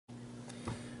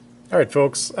Alright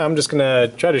folks, I'm just going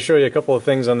to try to show you a couple of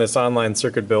things on this online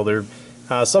circuit builder.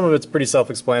 Some of it's pretty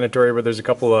self-explanatory, but there's a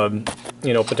couple of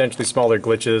potentially smaller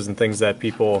glitches and things that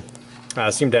people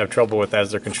seem to have trouble with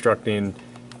as they're constructing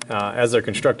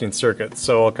circuits.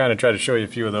 So I'll kind of try to show you a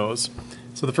few of those.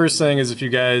 So the first thing is, if you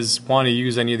guys want to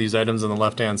use any of these items on the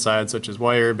left hand side, such as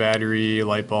wire, battery,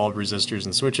 light bulb, resistors,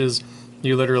 and switches,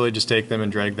 you literally just take them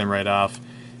and drag them right off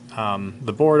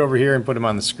the board over here and put them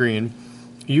on the screen.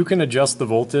 You can adjust the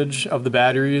voltage of the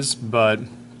batteries, but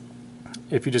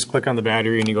if you just click on the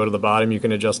battery and you go to the bottom, you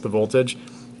can adjust the voltage.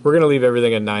 We're going to leave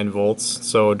everything at 9 volts,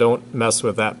 so don't mess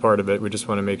with that part of it. We just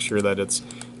want to make sure that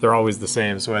they're always the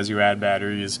same. So as you add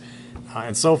batteries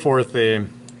and so forth, they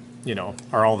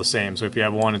are all the same. So if you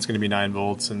have one, it's going to be 9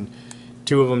 volts, and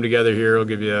two of them together here will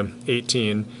give you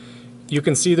 18. You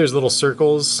can see there's little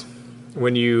circles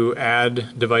when you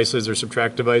add devices or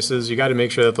subtract devices. You got to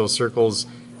make sure that those circles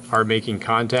are making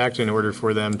contact in order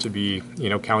for them to be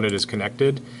counted as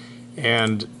connected.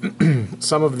 And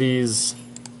some of these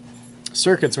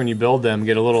circuits, when you build them,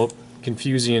 get a little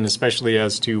confusing, especially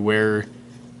as to where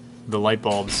the light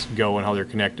bulbs go and how they're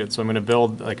connected. So I'm going to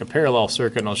build like a parallel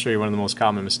circuit, and I'll show you one of the most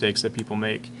common mistakes that people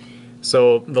make.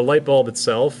 So the light bulb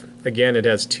itself, again, it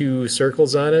has two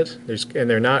circles on it, and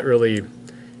they're not really,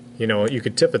 you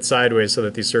could tip it sideways so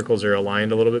that these circles are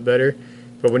aligned a little bit better.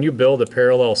 But when you build a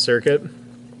parallel circuit,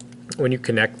 when you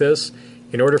connect this,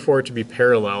 in order for it to be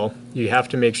parallel, you have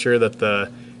to make sure that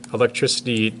the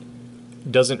electricity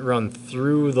doesn't run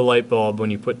through the light bulb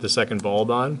when you put the second bulb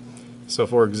on. So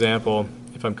for example,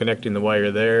 if I'm connecting the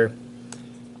wire there,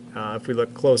 if we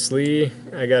look closely,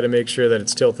 I got to make sure that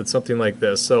it's tilted something like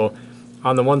this. So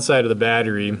on the one side of the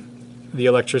battery, the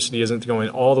electricity isn't going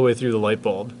all the way through the light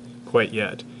bulb quite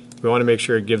yet. We want to make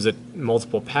sure it gives it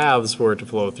multiple paths for it to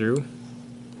flow through,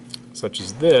 such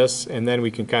as this, and then we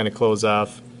can kind of close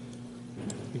off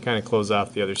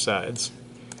the other sides.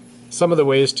 Some of the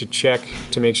ways to check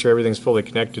to make sure everything's fully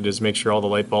connected is make sure all the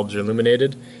light bulbs are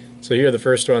illuminated. So here, the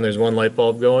first one, there's one light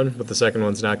bulb going, but the second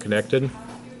one's not connected.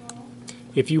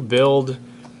 If you build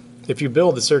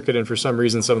the circuit and for some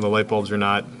reason some of the light bulbs are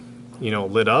not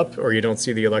lit up, or you don't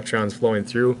see the electrons flowing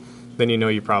through, then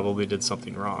you probably did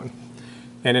something wrong.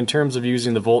 And in terms of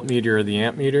using the voltmeter or the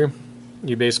amp meter,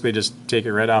 you basically just take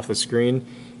it right off the screen,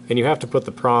 and you have to put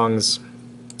the prongs.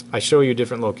 I show you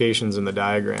different locations in the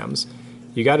diagrams.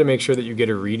 You got to make sure that you get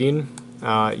a reading.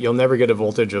 You'll never get a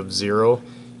voltage of 0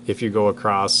 if you go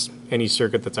across any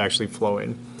circuit that's actually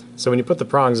flowing. So when you put the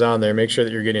prongs on there, make sure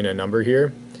that you're getting a number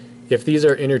here. If these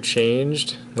are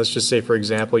interchanged, let's just say for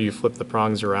example you flip the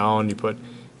prongs around, you put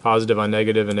positive on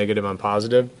negative and negative on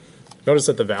positive. Notice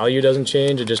that the value doesn't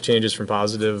change, it just changes from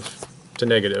positive to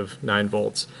negative 9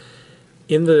 volts.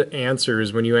 In the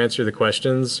answers, when you answer the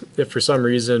questions, if for some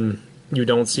reason you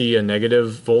don't see a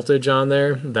negative voltage on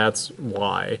there, that's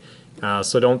why.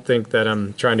 So don't think that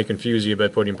I'm trying to confuse you by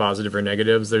putting positive or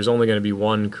negatives. There's only going to be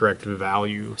one correct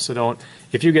value. So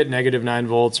if you get negative 9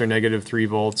 volts or negative 3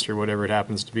 volts or whatever it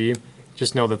happens to be,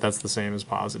 just know that that's the same as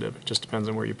positive. It just depends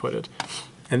on where you put it.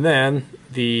 And then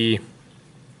the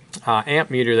amp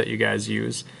meter that you guys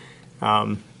use,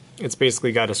 it's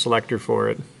basically got a selector for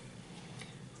it,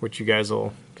 which you guys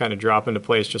will kind of drop into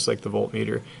place just like the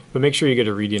voltmeter. But make sure you get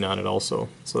a reading on it also,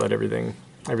 so that everything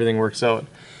works out.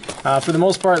 For the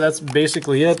most part, that's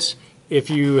basically it. If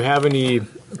you have any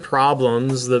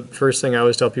problems, the first thing I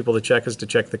always tell people to check is to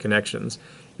check the connections,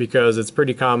 because it's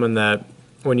pretty common that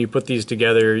when you put these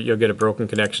together, you'll get a broken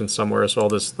connection somewhere. So I'll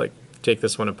just take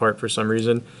this one apart for some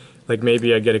reason. Like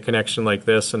maybe I get a connection like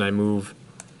this and I move,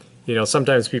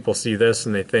 sometimes people see this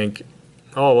and they think,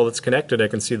 oh, well, it's connected, I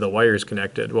can see the wire's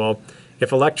connected. Well,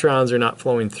 if electrons are not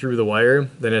flowing through the wire,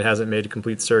 then it hasn't made a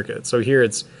complete circuit. So here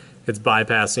it's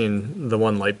bypassing the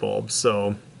one light bulb.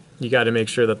 So you got to make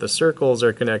sure that the circles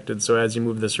are connected. So as you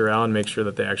move this around, make sure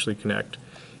that they actually connect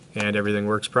and everything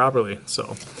works properly.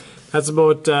 So that's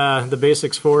about the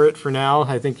basics for it for now.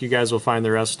 I think you guys will find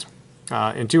the rest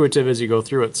intuitive as you go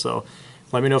through it. So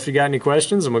let me know if you got any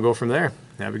questions and we'll go from there.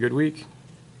 Have a good week.